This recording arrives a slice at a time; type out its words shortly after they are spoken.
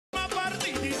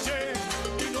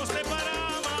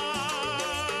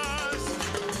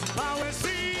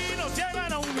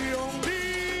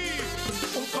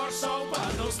coração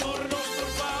para nos turnos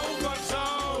turba un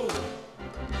coração.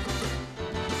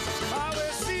 A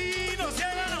vecinos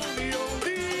llegan un día,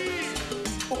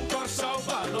 un coração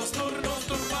para nos turnos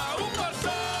turba un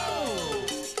coração.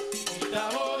 Da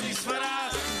vou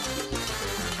disparar,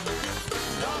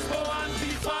 nós vou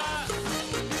antifar.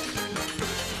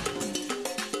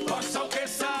 Coração que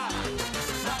sa,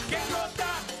 na que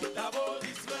nota, da vou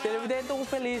disparar. Televidente, un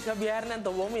feliz viernes,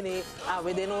 então vamos ir a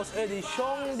ver nossa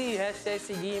edição de hashtag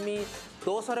Seguime.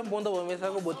 2 horas em ponto, vamos começar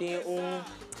com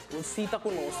um cita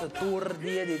conosco, tour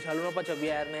dia de Chaluna para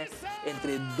viernes,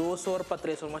 entre 2 horas para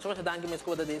 3 horas. Mas vamos dar aqui uma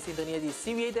escuta de sintonia de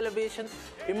CBA Television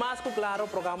e mais claro, o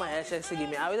programa hashtag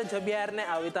Seguime. A vida de viernes,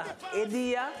 a vida é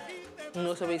dia,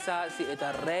 não sabe se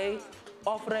é rei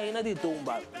ou reina de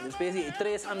tumba. Depois de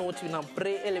 3 à noite, na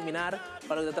pré-eliminar,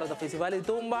 para o trata festival de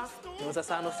tumba, nós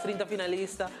estamos 30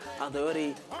 finalistas, então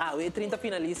eu 30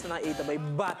 finalistas e também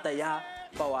batalhar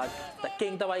para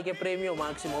quem vai que prêmio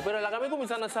máximo. Pero lá kami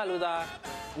começando a saludar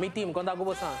meu time, quando aku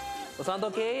bosan. Bosan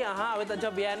ok, eu já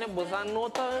viernes, bosan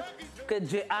nota que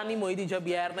de ânimo de já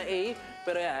viernes,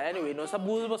 pero anyway, nós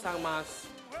sabemos bosan mais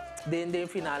dentro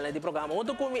final do programa.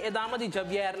 Ontem comi a dama de já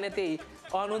viernes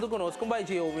não te conosco, como vai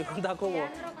Giomi, quando aku mo.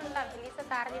 Feliz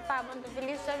tarde, pa, muito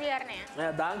feliz já viernes.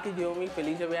 Danke Giomi,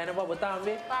 feliz já viernes para botar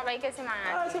também. Pa, vai que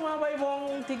semana. Semana vai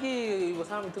bom, tiki,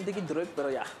 bosan, então tiki druk, pero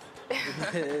ya.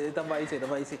 Também sim.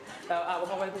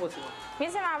 Como vai com você? Minha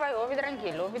semana vai ouve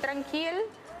tranquilo.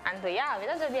 Anto ya,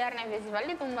 vida já viernes festival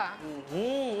de tumba.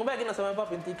 Não vai aqui na semana para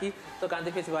pintar aqui,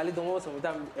 tocando festival de tumba, você me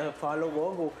dá follow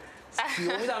logo. Se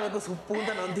eu me dá com sua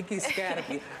punta não tem que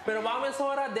esquecer. Pero vamos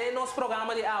agora de nosso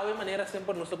programa de de maneira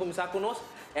sempre nós começar com nós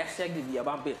hashtag de dia,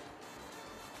 vamos ver.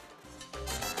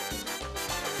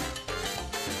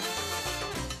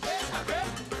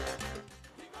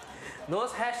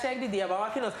 Nos hashtag de dia, vamos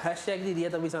aqui nos hashtag de dia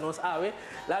também nos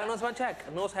lá nós vamos check,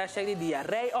 nos hashtag de dia,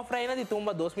 rei ou reina de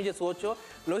tumba 2018,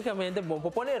 logicamente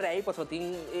vamos pôr rei, porque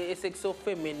tem sexo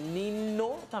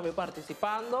feminino também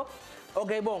participando.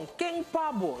 Ok, bom, quem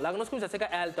pabo, lá nós começamos a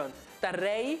checar Elton, tá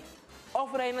rei ou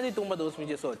reina de tumba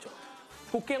 2018.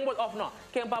 Com quem bota off não,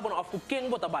 quem pabo não off, com quem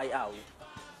bota vai out.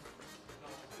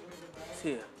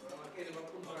 Sim.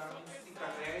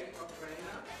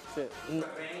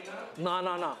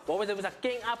 Não. Vamos pensar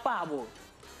quem é pabo.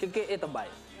 Que é também?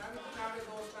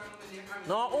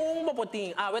 Não,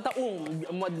 papotinho. Tá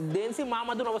Dense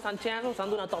mama do novo chance,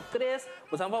 usando na top 3.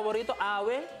 O seu favorito,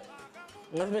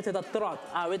 nós vamos ter trot.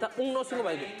 Tá não se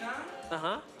vai.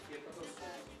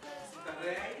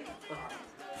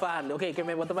 Fale, ok, que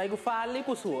me bota vai com fale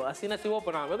com sua. Assim na sua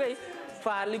opinião, ok?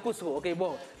 Fale com sua, ok,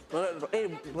 bom.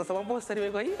 Nós vamos postar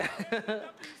aí.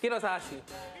 Que nós achamos?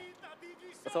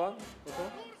 Pessoal,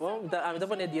 bom, a minha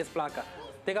põe 10 placas.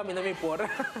 Tem que a minha me pôr.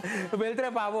 Beltre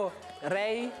pavo,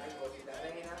 rei.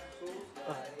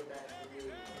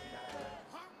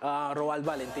 Roald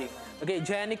Valentim. Ok,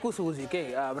 Jenny com Suzy,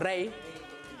 ok, rei.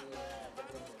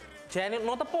 Jenny,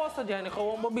 não tá posta, Jenny,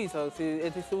 como uma bisa, se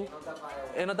é isso.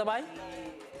 É não tá vai?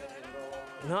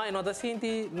 Não, é não tá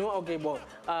sinti, não, ok, bom.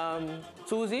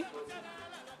 Suzy.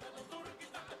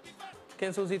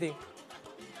 Quem Suzy tem?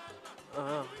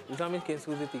 Exatamente quem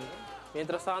Suzy tem.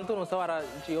 Mientras tanto, nós agora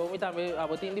Giomi também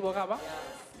abotin de boca, ba?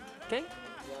 Quem?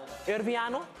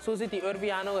 Erviano, Suzy tem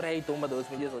Erviano, rei tumba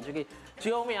 2018, ok?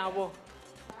 Giomi abo.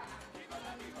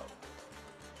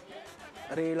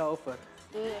 Rei Laufer.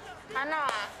 Ano?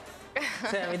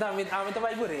 Sim, a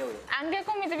vai por eu. Anche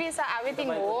come tu bisa, avete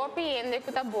ngopi, ende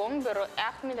puta bom, pero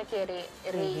mi da kere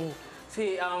rei.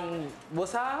 Sim,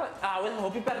 você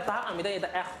hopi perta, a minha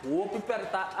é hopi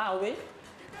perta,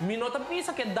 mi nota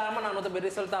pensa que dama na nota bem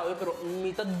resultado, pero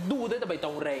mi ta dúvida também tá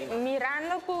rei.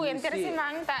 Mirando ku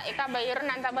interessimanta e cabayero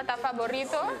nanta bata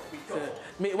favorito.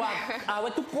 Mi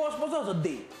tu pos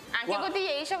de. Anche ko ti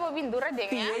yeisha po bindura deng.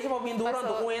 Ti yeisha po bindura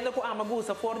do uenda ko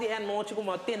amagusa 40 and noche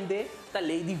como atende ta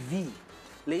Lady V.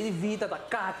 Lady V tá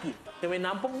kaki. Que me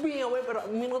não bem, pero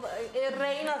mi nota é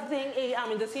reina thing e a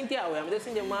mim da Cintia, a mim da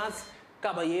Cintia mais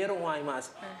caballeiro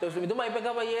mais. Então se me do mais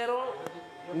caballeiro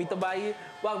me trabalha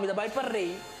para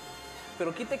rei,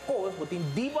 pero que te coisa, porque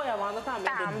tem diva e a banda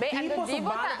também.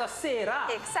 Diva tá será.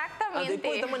 Exatamente.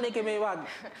 Depois também que me vai,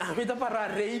 a mim tá para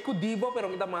rei com diva, pero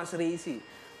me tá mais rei sim.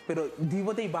 Pero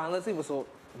diva tem banda sim, você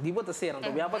diva tá será.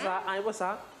 Então vai passar, aí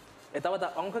passar, estava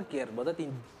tá onde quer, bota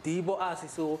tem diva assim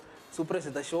sua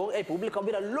apresentação, e público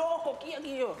vira louco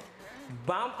aqui ó.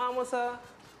 Vamos a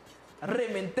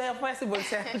rementar festival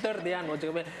center de ano,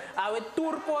 porque a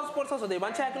tour pos por so de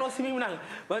ban check no simi nang,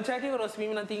 ban check no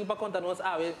simi nang ting pa conta nos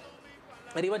a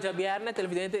Arriba já viernes,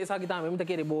 televidente, essa aqui também, muita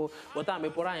querer botar me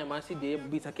por aí, mas se de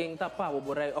bisa quem tá pá, vou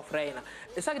borrar ofreina.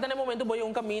 Essa aqui tá no momento, vou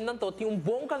um caminho, então tem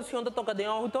bom canção de tocar de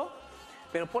auto,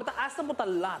 pero porta hasta botar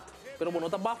lado. Pero não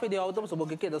tá baixo de auto, só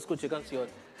porque queda escutar canção.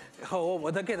 Oh,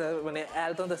 botar queda, né,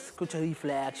 Elton tá escuta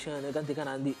Reflection, né,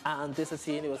 canticando antes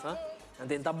assim, você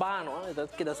Nanti tabano,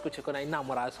 kita escucha con ai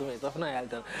namorados com isso, não é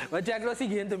Elton. Mas já que no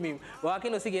seguinte mesmo,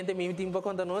 aqui no seguinte mesmo, tempo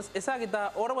conta-nos, essa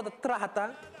kita ora bota trata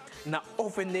na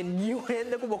ofender nenhum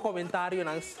gente com comentário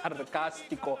não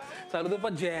sarcástico. Saludo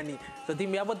para Jenny. So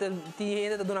timbia bota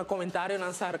gente dando um comentário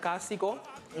não sarcástico.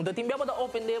 Então timbia bota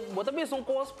ofender, bota mesmo um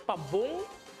coisa para bom,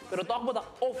 pero toque bota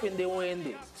ofender um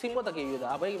gente. Sim bota que ajuda.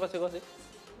 Apa que você gosta?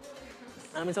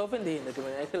 A mim só ofender, que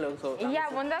é que logo só.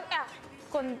 Ya, bunda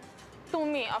con tu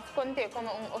me of conte como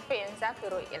uma ofensa,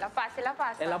 pero ela passa.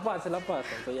 Ela passa.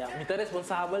 Então, já, me tá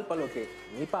responsável para o que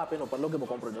mi papi não para o que vou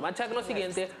comprar. Mas check no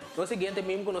seguinte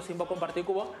mesmo que nós vamos compartilhar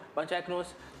com você. Mas check nos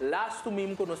last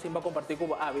mesmo que nós vamos compartilhar com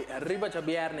você. Arriba de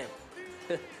viernes.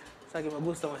 Sabe que me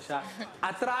gusta mais já.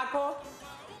 Atraco,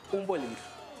 polícia.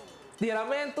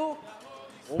 Tiramento,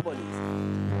 polícia.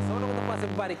 Só não estou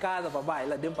fazendo barricada para baixo.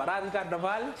 Lá dentro parada de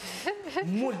carnaval,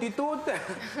 multitud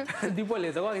de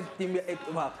polícia. Agora,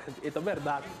 isso é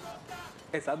verdade.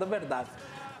 Essa é a verdade.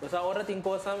 Mas agora tem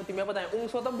coisa, tem que botar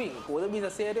só também. Quando bisa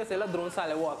sério, se ladrão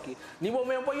sai aqui. Nem bom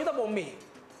mesmo, pode dar bom mesmo.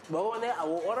 Bagulho né,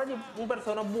 agora de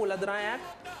pessoa bula draya,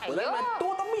 pode dar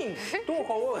tudo também. Tu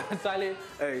como sai,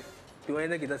 ei, tu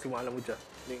ainda que tá se mal muito.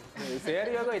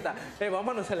 Sério agora tá. Ei,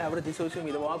 vamos no celebrar de social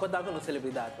media, vamos contar com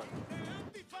celebridade.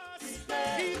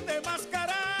 Y de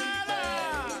mascarada,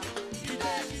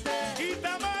 y de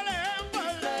mala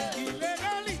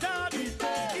ilegalidad,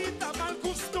 y de mal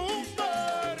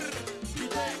costumbre,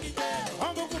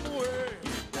 como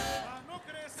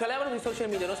es. Celebra de social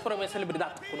media, nós para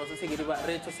celebridade, com nossa seguidora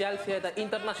rede social, seja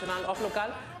internacional ou local,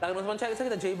 lá nós vamos chegar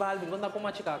que J Balvin, quando com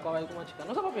uma chica, qual é com uma chica,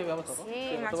 não sabe ver você,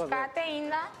 sim, mas cate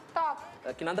ainda top.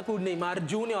 Que nada com Neymar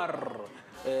Junior,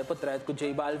 portrait com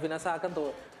J Balvin na saca,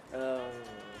 então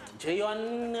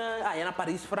Jayon, aí na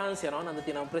Paris, França, não? Nanda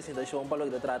tinha apresentação para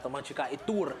o que trata uma chica e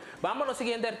tour. Vamos no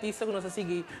seguinte artista que nós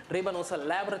seguimos, riba no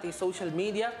celebrity social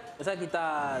media, essa aqui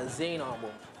tá Zayn, bom.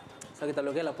 Essa aqui tá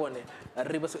o que ela põe.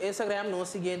 Riba no Instagram, no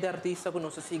seguinte artista que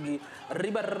nós seguimos,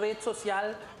 riba rede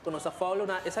social que nós follow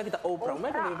na, essa aqui tá Oprah. Como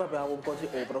é que eu vou contar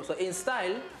Oprah? So in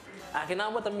style, aqui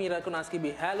na bota mira que nós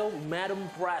escrevi Hello, Madam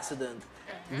President.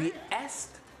 We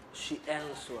asked, she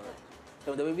answered.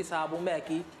 Então deve avisar bom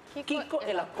aqui. Kiko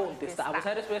ela contesta. Você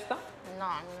a resposta?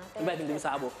 Não tem. Bem, deve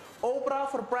saber. Oprah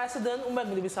for president,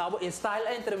 deve saber. In style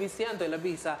a entrevista, então ela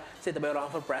avisa se deve run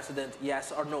for president,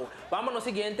 yes or no. Vamos no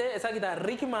seguinte, essa aqui da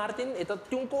Ricky Martin, ito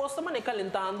yung costa man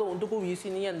calentando unto ko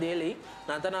visinian dele.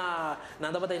 Nanta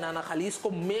ba tayo na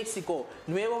Jalisco, Mexico.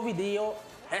 Nuevo video,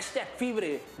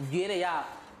 #Fibre, viene ya.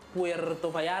 Puerto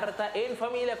Vallarta, en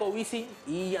familia con Wisi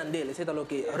y Yandel. Ese es lo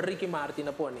que Ricky Martin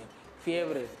pone.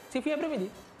 Fiebre. Sí, fiebre, me di.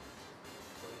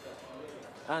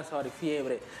 Sorry,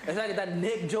 fiebre. Esa kita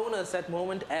Nick Jonas at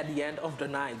moment at the end of the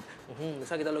night.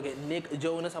 Esa kita lo que Nick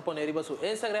Jonas pone arriba su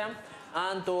Instagram.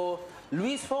 Anto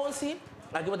Luis Fonsi.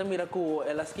 Aquí vamos a mirar que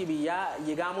el escribí ya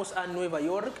llegamos a Nueva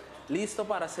York. Listo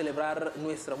para celebrar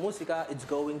nuestra música. It's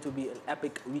going to be an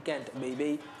epic weekend,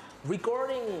 baby.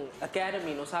 Recording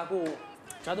Academy nos hago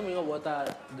já domingo bota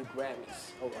the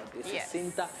Grammys. This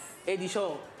 60th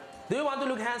edition. Do you want to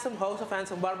look handsome? House of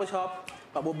Handsome Barbershop.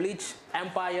 Pabo Bleach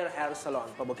Empire Hair Salon.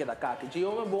 Pabo kita kaki.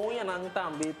 Jiyo me bom yan ang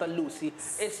tambi ta Lucy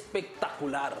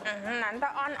espectacular.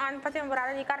 Nanta on pa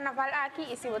temporada de carnaval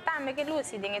aqui. E se você também que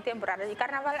Lucy dengue temporada de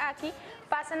carnaval aqui,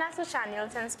 passa na su channel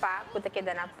sen spa. Kuta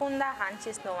queda na Punda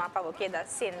Hanchis Noma. Pabo queda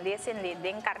sende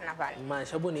den carnaval.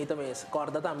 Mancha bonita mesmo.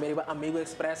 Corda também Amigo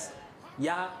Express.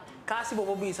 Ya casi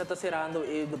bobo bisa está cerrando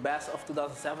the Best of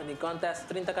 2017 contest,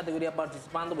 30 categorias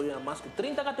participando, bolina mais que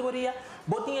 30 categorias,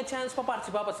 botinha chance para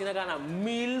participar para sina ganhar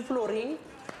 1000 florin.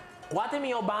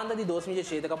 4.000 banda de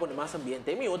 2017 que pone mais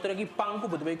ambiente, é melhor ter aqui panco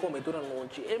para também comer toda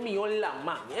noite, é melhor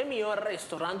lama, é melhor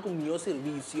restaurante com melhor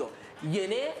serviço.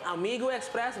 Yene Amigo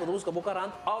Express, você busca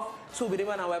Bucarant of subir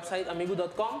na website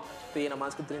amigo.com, tem na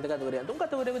mais que 30 categorias. Então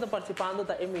categoria que está participando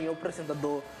tá é melhor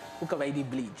apresentador o que vai de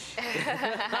Bleach.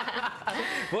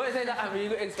 Vou dizer da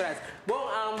Amigo Express. Bom,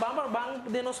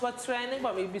 vamos de nos what's trending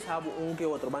para me bisabo que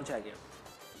outro, vamos chegar.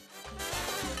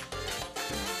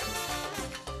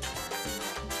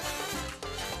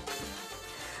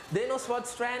 De nos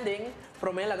what's trending,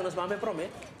 promete lá que nos vamos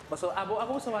promete. Mas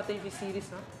ako sa TV series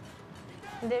na.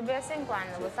 De vez en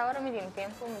cuando, pues ahora me tiene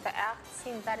tiempo, me está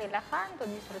sentar relajando,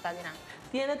 disfrutar de nada.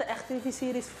 Tiene echt TV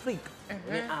series freak.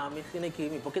 Me tiene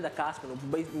que porque da casa,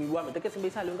 no igualmente que se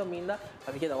me sale un camino,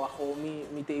 a mí que da bajo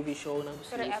mi TV show na.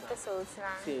 Pero episodes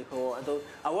na. Sim, então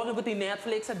agora que tem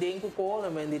Netflix a dentro com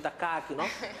o mendi tá aqui, não?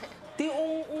 Tem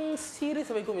series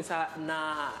que vai começar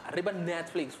na riba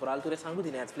Netflix, por altura sangue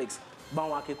de Netflix.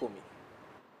 Vamos aqui comigo.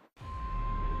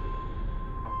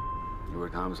 You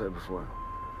worked homicide before?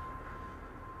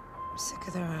 I'm sick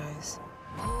of their eyes.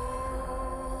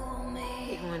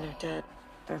 Even when they're dead,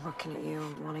 they're looking at you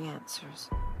and wanting answers.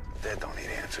 Dead don't need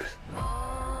answers.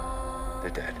 They're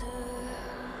dead.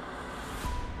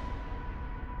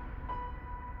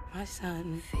 My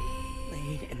son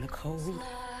laid in the cold,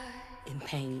 in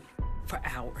pain, for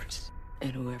hours.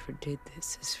 And whoever did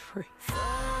this is free.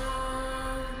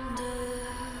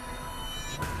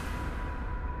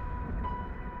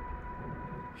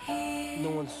 No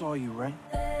one saw you, right?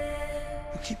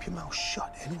 You keep your mouth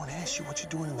shut. Anyone asks you what you're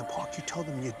doing in the park, you tell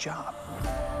them your job.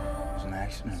 It was an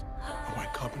accident. A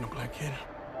white cop and a black kid.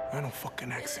 I don't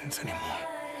fucking accents anymore.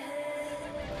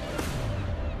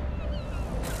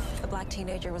 A black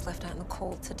teenager was left out in the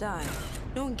cold to die.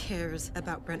 No one cares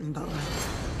about Brenton Butler.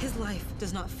 His life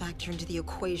does not factor into the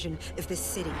equation of this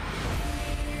city.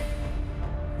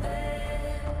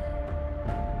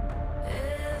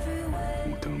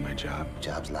 I'm doing my job.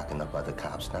 Job's locking up other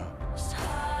cops now.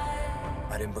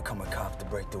 I didn't become a cop to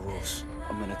break the rules.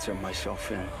 I'm gonna turn myself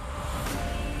in.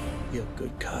 You're a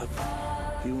good cop.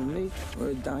 You and me,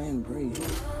 we're a dying breed.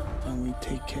 And we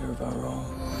take care of our own.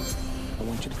 I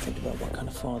want you to think about what kind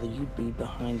of father you'd be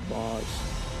behind bars.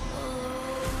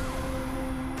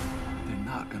 They're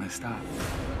not gonna stop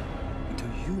until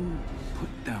you put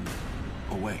them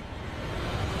away.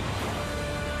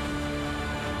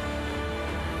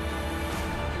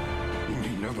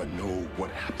 You never know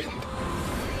what happened.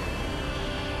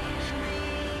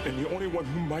 And the only one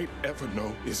who might ever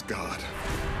know is God.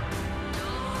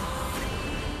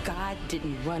 God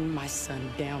didn't run my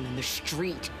son down in the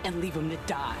street and leave him to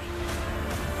die.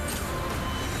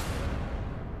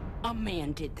 A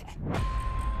man did that.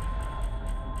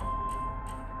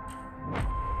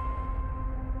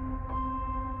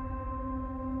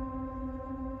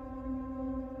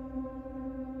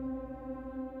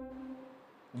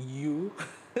 You.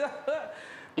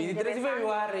 23 de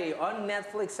Februari on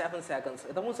Netflix 7 Seconds.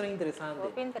 Ito mo interessante.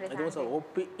 Opi interessante. Ito mo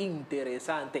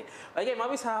interessante. Okay,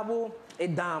 mabisabo e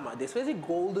dama. Depois de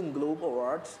Golden Globe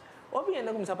Awards,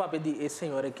 obviamente começar a pedir esse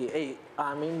senhor aqui. Ei,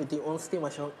 a mim me tem uma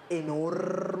estimação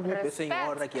enorme para esse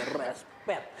senhor aqui.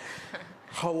 Respeito.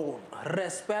 Gewoon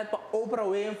respeito para Oprah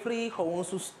Winfrey, gewoon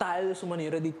seu style, sua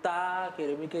maneira de estar,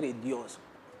 querer Deus.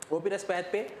 Opi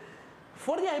respeito pe.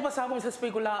 Voor die jaar passado começou a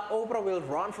especular Oprah will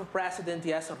run for president,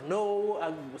 yes or no.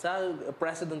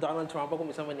 President Donald Trump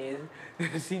começou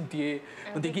a sentir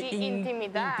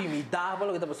intimidar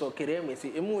pelo que está passando. Queremos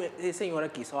esse senhor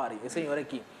aqui, esse senhor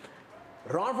aqui.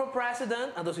 Run for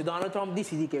president, então se Donald Trump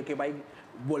decidir que vai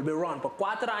volver run por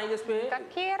 4 anos depois.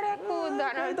 Kakire ku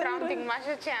Donald Trump tem mais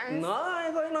chance. Não.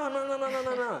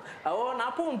 Agora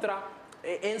na ponta.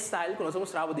 Em style, quando nós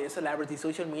mostramos de celebrity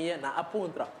social media, na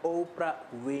aponta Oprah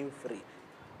Winfrey.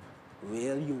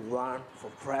 Will you run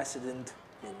for president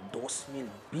in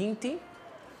 2020?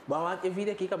 Vamos ver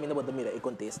vídeo aqui, caminho para mira e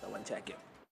contesta, vamos check.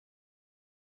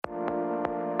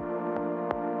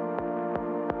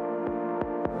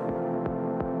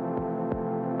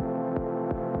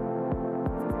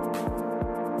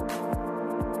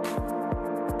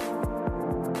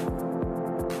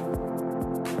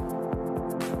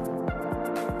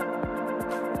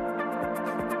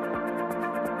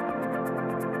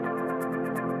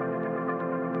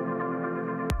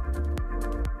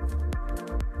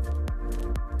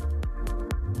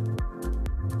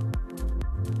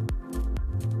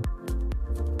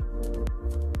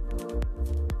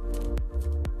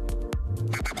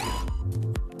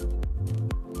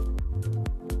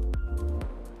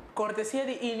 Cortesia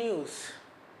de E-News.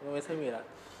 No me se mira.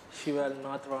 She will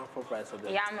not run for president.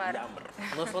 Jammer.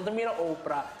 Nós vamos mirar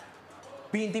Oprah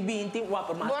 2020,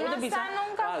 por mais Bona coisa sa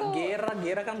nunca po.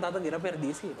 guerra cantada, guerra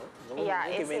perdida, no? Yeah,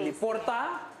 Que me esse.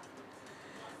 porta.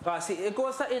 Kasi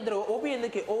cosa entre opinion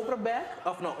que Oprah back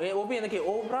of no, opinion que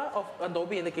Oprah of and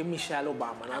opinion que Michelle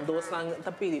Obama. Nandos lang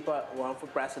tapili pa run for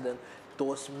president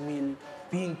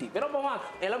 2020. Pero vamos,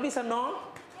 ela bisa não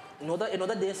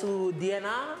da de su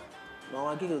DNA. Não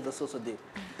aqui que eu sou de.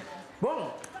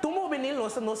 Bom, tumba juvenil,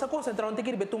 nós concentramos em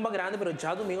que tumba grande, mas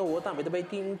já domingo o também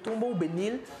tem tumba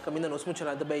juvenil, que ainda nós muito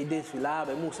lá também desfilar,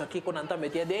 vai música aqui com também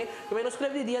tem de, também nós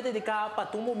escreve de dia dedicar para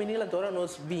tumba juvenil, agora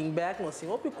nós bring back, nós sim,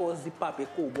 opicos de papel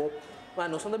cubo, mas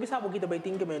nós não sabemos que também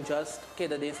tem que just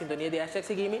queda de sintonia de hashtag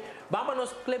seguime, vamos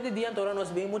nós escreve de dia, agora nós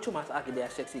vem muito mais aqui de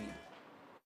hashtag seguime.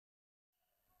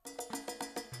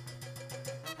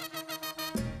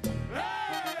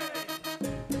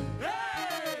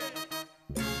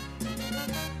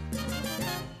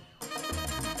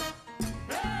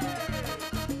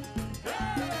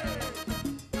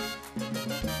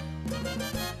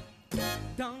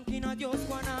 Tanquina Dios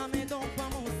cuando me don pa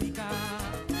música.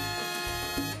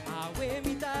 Awe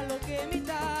mi da lo que mi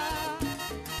da.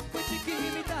 Pues chiqui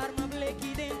mi dar ma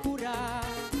bleki den cura.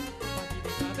 Pagi de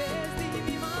cabeza di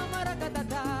mi mamá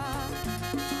racatata.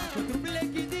 Otro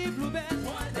bleki di blue band.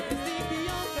 De sticky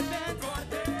on the band.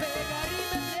 Pegari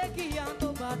me bleki ando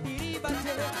batiri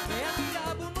bache. Me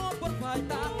atirabu no por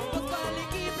falta. Os vale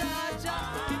que bracha.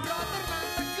 Y brother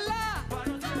nanta cla.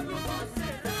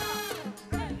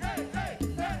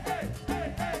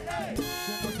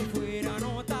 Como si fuera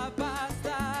nota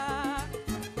basta.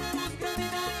 Tus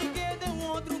grandes que quede en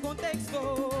otro contexto.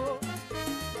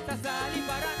 Tasali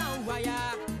para não vaya.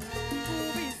 Tu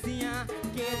vizinha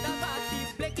que da bati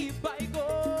bleki baigo.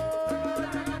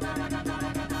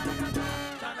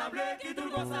 Tana bleki tu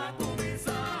goza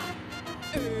kumisa.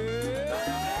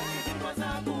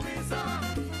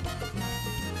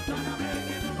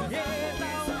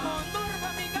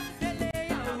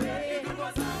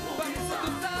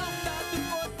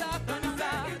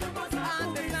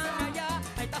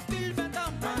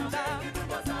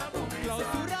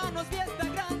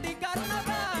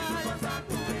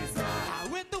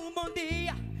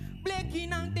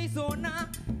 Zona,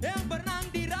 en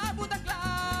Bernang di Rabu da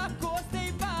Cla, costa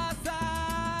y pasa.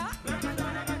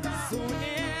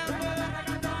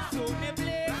 Sone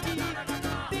bleki,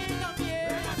 ting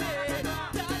ambiente,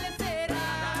 dale cera,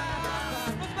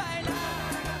 vamos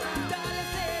bailar, dale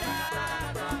cera,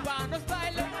 vamos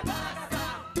bailar, pasa,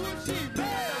 tu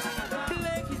chime.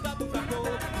 Bleki da bufaco,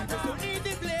 sonido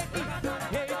de bleki,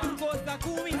 hey tu costa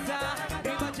comienza,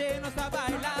 riba llenos a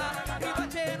bailar, riba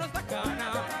llenos a cana,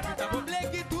 estamos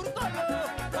bleki tu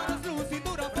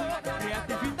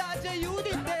creatividade e o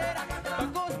inteira pra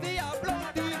gostar e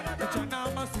aplaudir. Puxa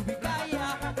não mas subir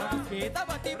caia, vamos que tá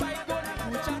bate vai gol.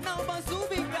 Puxa não mas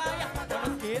subir caia,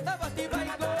 vamos que tá bate vai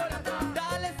gol.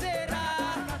 Dale cera,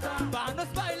 vamos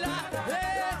bailar,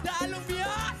 dale un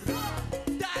viaje,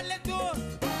 dale dos,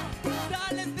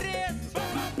 dale tres,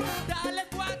 dale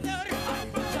cuatro.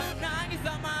 Janang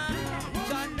isaman,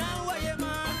 janang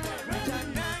wayeman,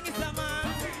 janang isaman,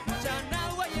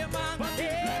 janang wayeman.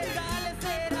 Dale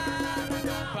cera.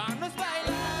 Vamos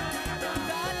bailar,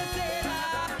 dale cera,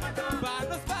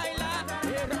 vamos bailar,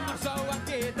 hermosa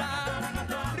guaqueta,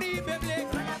 ribe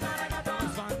bleki,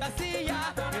 es fantasía,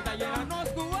 esta llévanos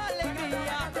con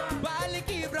alegría, vale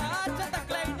que bracha, ta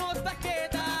clay nos ta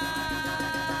queda.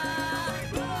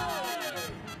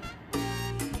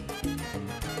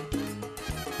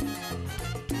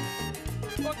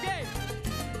 Ok,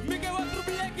 me quedo otro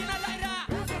bleki na laira,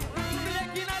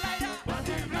 bleki na laira,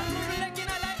 bleki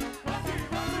na laira.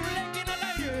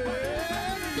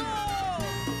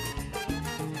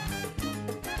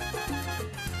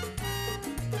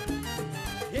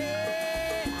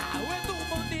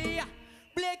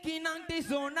 Bleki nang di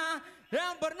zona,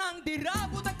 en Bernang di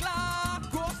Rabu da Cla,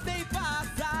 costa y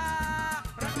pasa.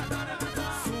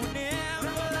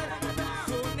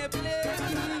 Sone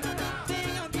bleki,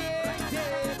 ting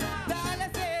ambiente, dale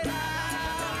cera,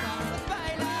 vamos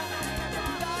bailar,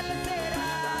 dale cera,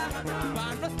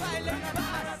 vamos bailar,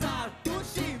 pasa, tu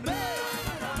chime.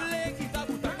 Bleki da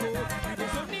butaco, de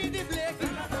sonido de bleki,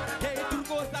 hey tu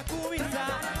costa comienza,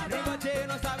 riba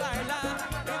llenos a bailar,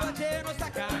 riba llenos a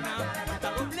cana.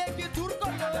 Bleki turco,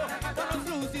 con los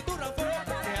luz y tu rafo,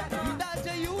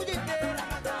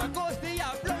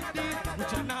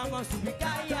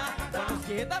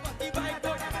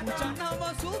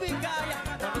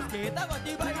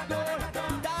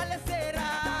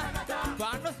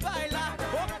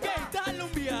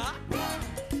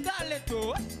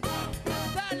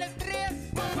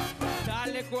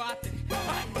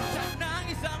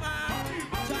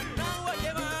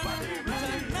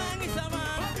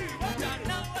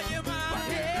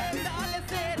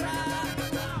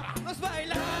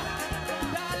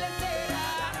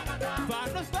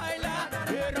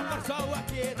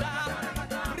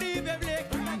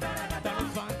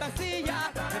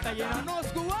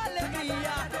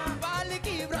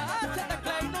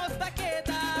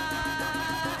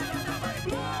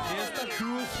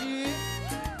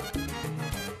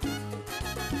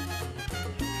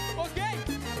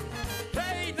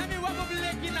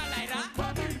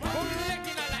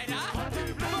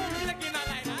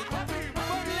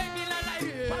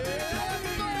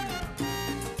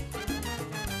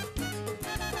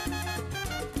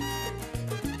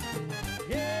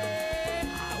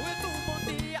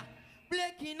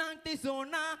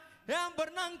 por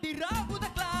não tirar o da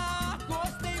clá,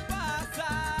 gostei passa.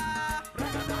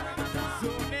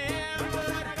 Sou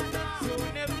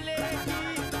never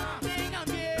tem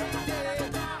ambiente,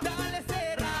 dale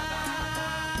será.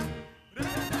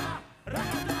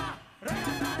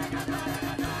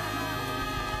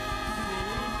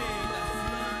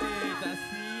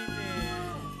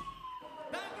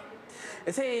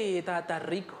 Esse aí tá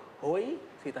rico hoje.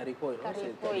 Sim, tá rico hoje, não?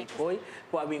 Tá rico hoje.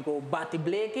 Pode vir com Bati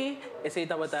Blake. Esse aí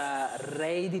tá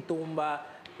Rei de Tumba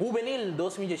Juvenil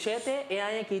 2017. E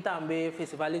aí aqui também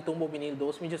Festival de Tumba Juvenil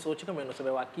 2018. Que não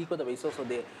sabemos aqui, que também sou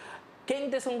de... Quem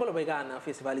tem um golo vegano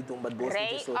Festival de Tumba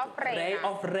 2018? Rei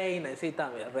of Reina. Esse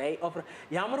também. Rei of Reina.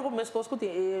 E a maior coisa que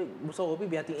tem, você ouve,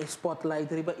 tem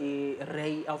spotlight riba e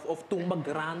Rei of Tumba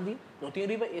grande. Não tem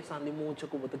riba e sandi muito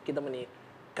como que também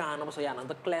cana, mas já não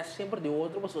tá classe sempre de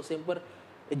outro, mas sempre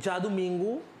já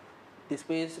domingo,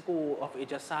 depois que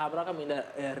já sabra caminho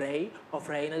Rei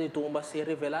of Reina de Tumba se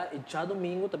revela e já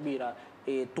domingo tá vira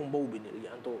Tumba Juvenil.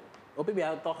 Então, o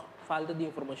PBA tá falta de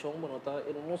informação, mas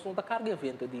não tá carga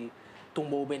evento de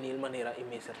Tumba Juvenil maneira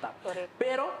imensa tá.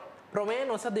 Pero promete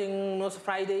nós temos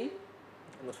Friday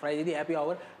de Happy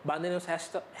Hour, banda nos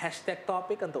hashtag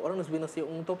topic, então agora nós vimos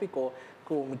tópico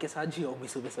que me quer saber o meu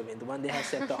subsamento, banda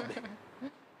hashtag topic.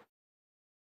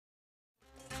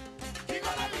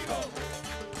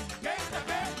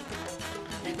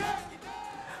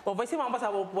 Bom, vai ser uma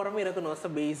passada por a mira que nossa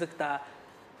base que tá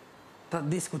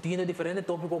discutindo diferentes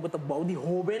tópicos que tá bom de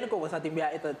jovem, que você tem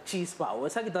essa chispa,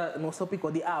 essa que tá nosso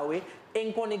tópico de aue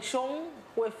em conexão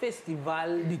com o festival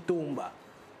de Tumba.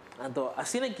 Então,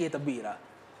 assim aqui tá vira.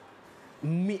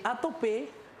 Me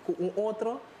atopei com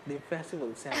outro do Festival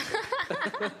Center.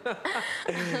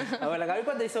 Agora,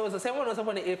 quando isso, sempre nós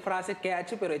falamos a frase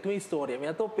catchy, mas é uma história. Me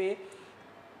atopei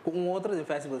com outro do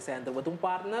Festival Center, com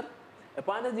partner. E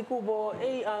partner de Cuba,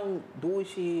 ei,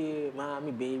 dushi,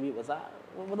 mami, baby, você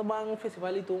vai um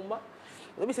festival de Tumba?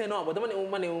 Eu disse, não,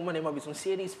 mas uma visão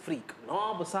series freak.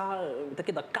 Não, você tá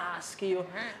aqui da casque.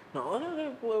 Não,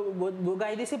 o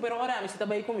guy disse, pero ora, você tá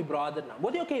bem com meu brother. Não,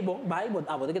 botei ok, bom, vai,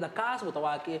 botei aqui da casa, botei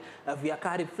aqui via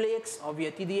Cariflix ou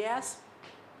via TDS.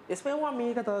 Depois uma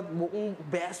amiga,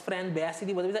 best friend,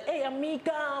 bestie, botei dizer, ei,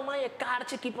 amiga, mãe, é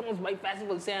carte aqui para nós vai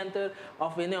Festival Center. Ou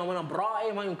vem, uma bro,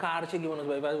 mãe, um carte aqui para nós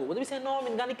vai Festival. Botei dizer, não, me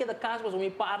engano que da casa, mas o meu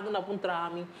partner na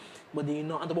puntrami. Botei,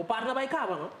 não, então o partner vai cá,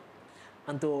 não?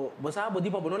 Então, você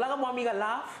botei para não lá uma amiga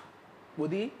lá,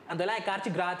 botei, então lá é carte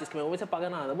grátis, que não você paga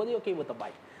nada. Botei, ok, botei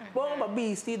vai. Bom, uma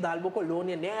bisti, dalbo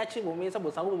colônia, net, bom, essa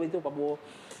você sabe, botei para bo,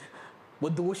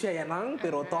 ducha ya nang,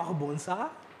 pero toh bonsa.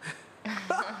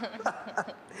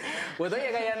 Botei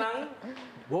ya kaya nang,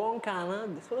 bom cana,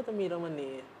 después tu mira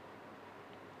mani,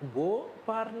 bo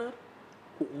partner,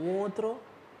 com outro,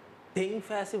 tem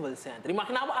Festival Center.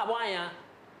 Imagina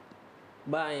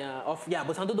banha, of ya,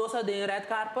 bosando dosa de red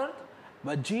carpet.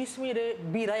 Ba jismi de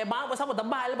bira ya bang basa bota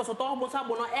bal basa toh basa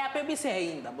bono EPBC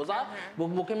ainda basa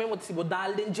bo que mesmo se bo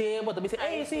dal den je bota bise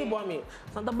ei si bo ami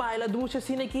santa baila ducha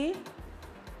sine aqui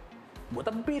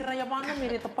bota bira ya bang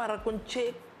mere ta para com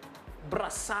check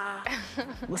brasa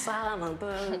basa nanta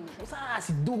basa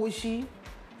si duchi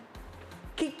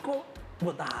kiko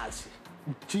bota asi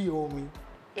chiomi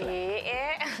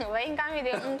vai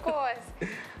encaminhar coisa.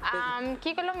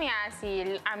 Que que lo me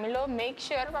hace? A mim lo make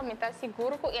sure para me estar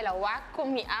seguro que ela vai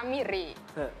comer a mim re.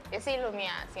 Esse lo me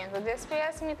hace. Então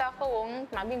depois me tá com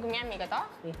na bem com minha amiga, tá?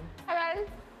 Agora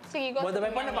segui gosto. Você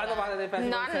vai pôr na parte da festa.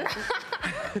 Não.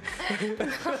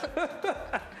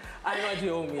 Ai, não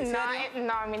diomi.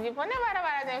 Não, me diz pone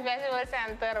para tem Festival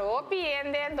Center. O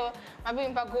piende então, mas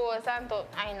bem para gosta, então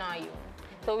ai não eu.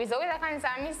 So, we saw that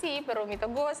cansami sim, pero me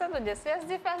gosta do desejo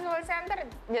de Festival Center.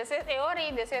 Desejo é hora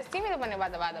e desejo tímido para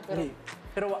nebada bada,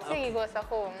 pero sim gosta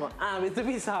como. Mas tu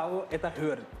pensava, é tá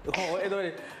hurt.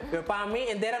 Então, para mim,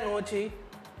 inteira noite,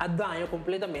 a danho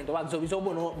completamente. Eu sou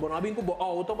bom abrir com o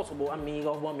auto, passo bom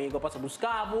amigo, passo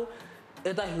buscar,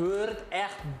 é tá hurt, é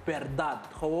verdade.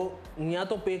 Eu me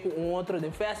topei com outro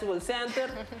do Festival Center,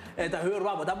 é tá hurt,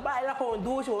 vamos, tá baila com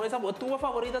duas, vamos, a tua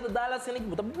favorita da Dallas, você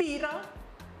bota bira.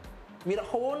 Mira,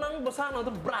 gewoon nang basa nang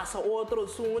brasa outro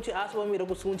sunche asba mira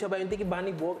ko sunche ba yung tiki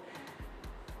bani bo.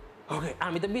 Okay,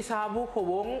 ami tabi sabo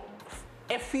gewoon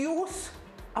fuse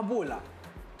abula.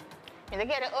 Mira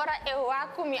que ora eu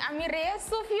aku mi amire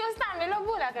so fuse também lo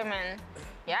bula que men.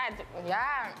 Ya,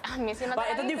 mi sino ba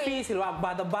ito difícil,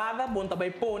 bada bon tabay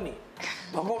pony.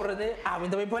 Ako brother, ami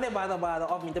tabay pony bada,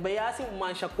 of mi tabay assim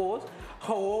mancha cos.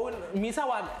 Ho, misa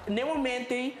wa, ne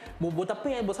momento, bota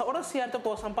pensa, ora certa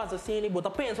coisa passa assim,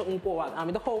 bota pensa pouco. A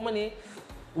mim da como mani,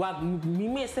 mi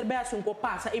mestre best um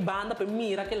passa e banda para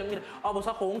mira que ele mira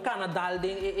você com canadal de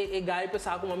e gai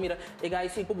pensar como mira e gai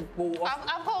se como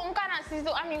ako um canal se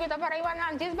tu amigo tá para iwan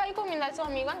antes vai combinar seu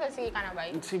amigo antes se canal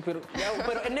vai sim pero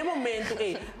no momento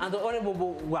ando ora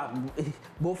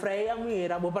bo frei a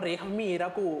mira bo para a mira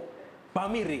com para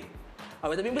mire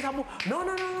aí também pensamos não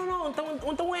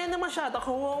então ainda mais chato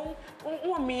com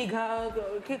uma amiga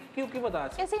que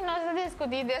botasse e se nós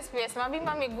discutir depois mas bem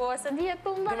me gosta dia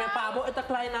tumba que me pabo eta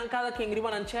klein aan cada quem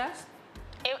griba na chest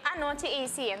a noite é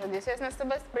sim então depois nós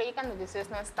estamos breakando depois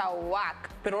nós está wak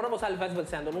pero ora você vai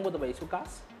fazendo não bota bem isso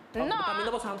cas não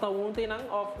caminho você anta ontem não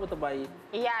off bota bem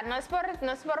nós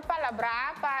por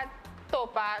palavra para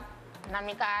topa na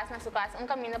minha casa na sua casa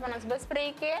caminho para nós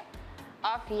break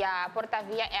porta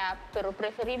via é pero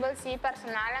preferível se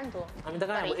personal então a mim tá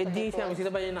ganhando é difícil a mim se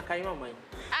tá bem na caima mamãe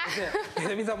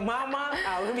você pensa mama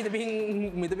eu me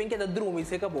tá bem que da drum e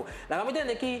se acabou lá me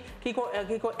tem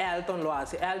Kiko Elton lo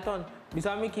hace Elton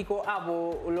bisa mi Kiko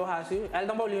abo lo hace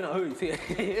Elton Paulino sim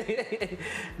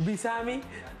bisa mi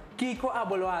Kiko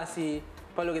abo lo hace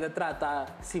para lo que te trata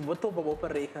se botou para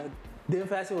pareja de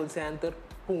festival center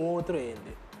com outro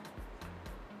ende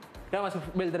Kaya mas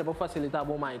beltre para facilitar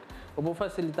o Mike. Eu vou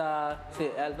facilitar se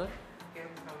Elton.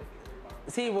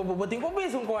 Sim, vou ter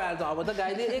um com Elton. Vou ter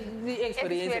de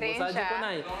experiência, você já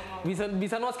conhece.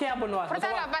 Bisa nós que é bom nós.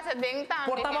 Portava passa dentro também.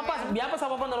 Portava passa, já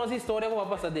passava para nossa história como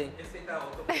passa dentro.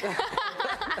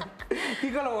 Que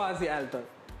que eu faço Elton?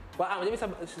 Ah, mas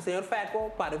senhor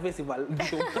Feco para o festival.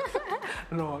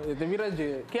 Não, eu te miro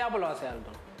de. Que é bom nós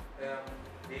Elton? Em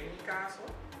meu caso,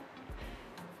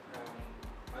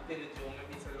 a televisão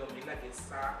que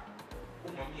está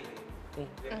uma mire. Em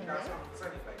caso,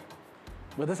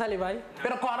 Bota salivai.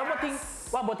 Pero agora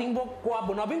botin bo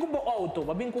ko não vem com bo auto,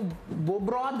 vem com bo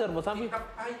brother, você sabe?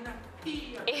 Pai na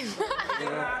pia.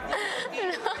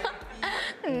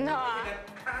 Não.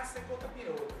 Casa com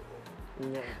tapiro.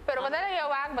 Pero bota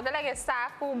lagi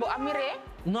saco bo amire.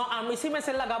 No, a mim se me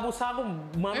se laga bo saco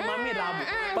mami rabo.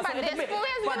 Para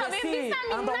depois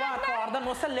ando va acorda,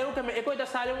 não se leu que me ecoi da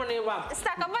sale uma neva.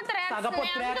 Saca para trás. Saca para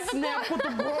trás, né?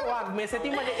 Puto boa, me senti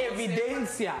uma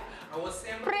evidência.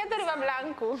 Preto e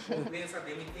branco. Pensa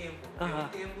de meu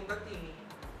tempo da tinha.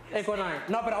 É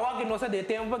correto. Não, pero agora que não se de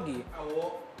tempo aqui.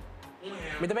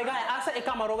 Me também ganha, essa é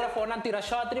camarógrafo não tira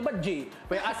shot riba G.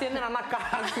 Mas assim ainda na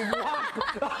casa buat.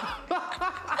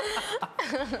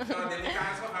 Não, de meu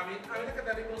caso, a mim que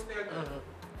dari constel.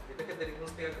 Kita que dari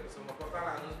constel, semua kota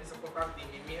lá, nós bisa kota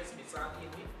di mes bisa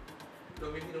ini. Do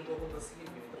me vir pouco da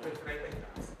seguinte, então eu trai bem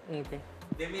casa. Ok.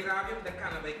 De mi rabia da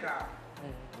cana vai cá.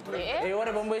 E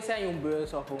ora vamos ver se há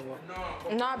bus ou fungo.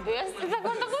 Não, bus? Você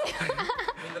conta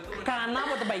comigo? Cana,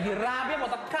 bota baik di rabia,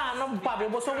 bota cana, papi,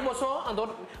 boso,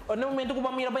 andor, no momento que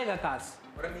mira baik a casa.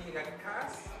 Ora me liga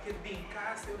casa, que bem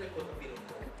casa eu recordo bem.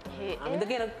 A mim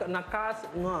quer na casa,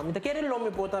 não, a mim quer lo me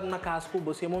botar na casa com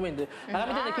você momento. A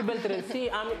mim tem que beltre, sim,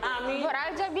 a mim.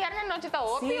 Moral já viernes noite tá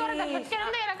o pior da que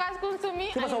não tem a casa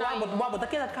consumir. Se você vai botar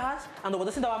aqui na casa, ando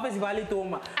botar se dá uma vez vale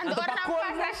toma. Ando na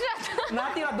passa shot. Na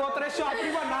tira 2-3 shot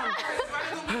riba não.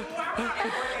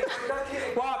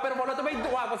 Wah, pero bono também,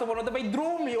 você bono também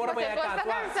drumi ora vai a casa. Você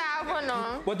gosta cansado,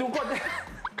 não? Botou botou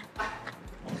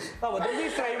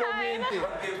distrai momento.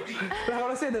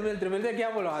 Agora você deve beltre que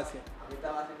a bola assim.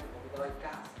 Estaba en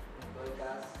casa.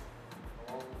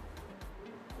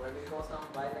 Cualquier cosa,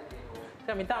 baila que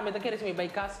a mim tá querendo se me vai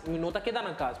casa, me não tá quedando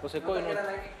na casa, você coi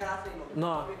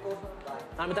não.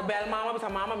 A mim tá bel mama, bisa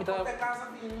mama, me tá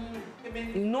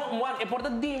não, é porta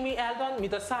de mim, Elton, me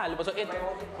tá sal, porque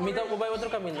me tá vai outro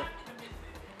caminho.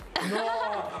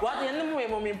 Não, what ainda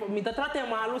me tá tratando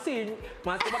mal sim,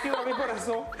 mas que aqui o meu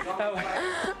coração.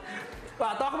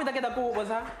 Toca me tá quedando com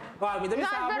você. Me tá me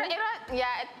sabe. Não,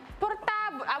 ya porta,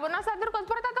 abo não sabe porque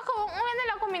porta tá com ainda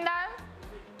lá comida.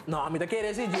 Não, me tá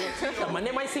querendo esse dia. Mas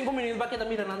nem mais 5 minutos para que tá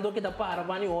mirando que tá para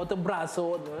vai outro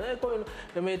braço.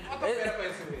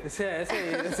 Sim.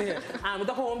 Me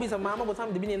tá com bisa mama, você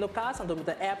me vindo casa, então me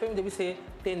tá me deve ser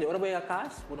tende ora vai a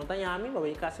casa, não tá yami,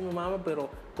 vai casa minha mama, pero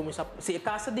começa se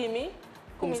casa de mim.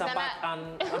 Começa a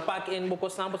pack em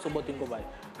bocos não para botin ko vai.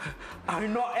 Ai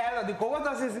não, ela de como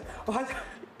tá se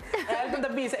ela tenta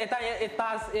bisa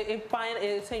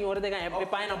pai senhora de ganhar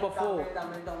pai não para fo.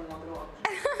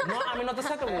 Não, a mim não tá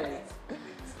saca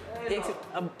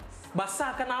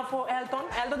basa ka na fo Elton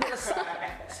dela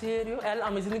sério ela a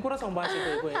mim sem coração baixo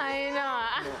com ele. Ai não.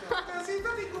 Sim,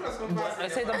 tá de coração baixo.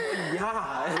 Essa é da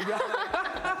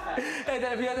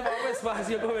vida de uma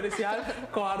espaço comercial,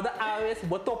 corda a vez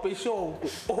botou show.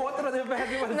 Outro de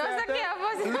perto Nossa que é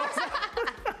você.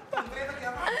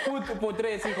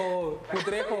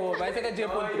 Putre, vai ser que dia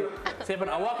putre. Sempre,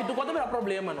 awak itu quando haverá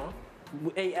problema, não?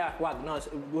 Ei, wag, nós,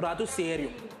 o rato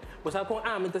sério. Você sabe com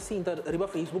mas assim, tá riba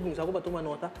Facebook, não sabe para tomar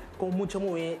nota, com muita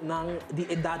moe nang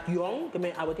de idade young, que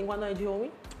me abating quando é de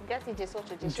homem?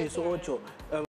 18. 18.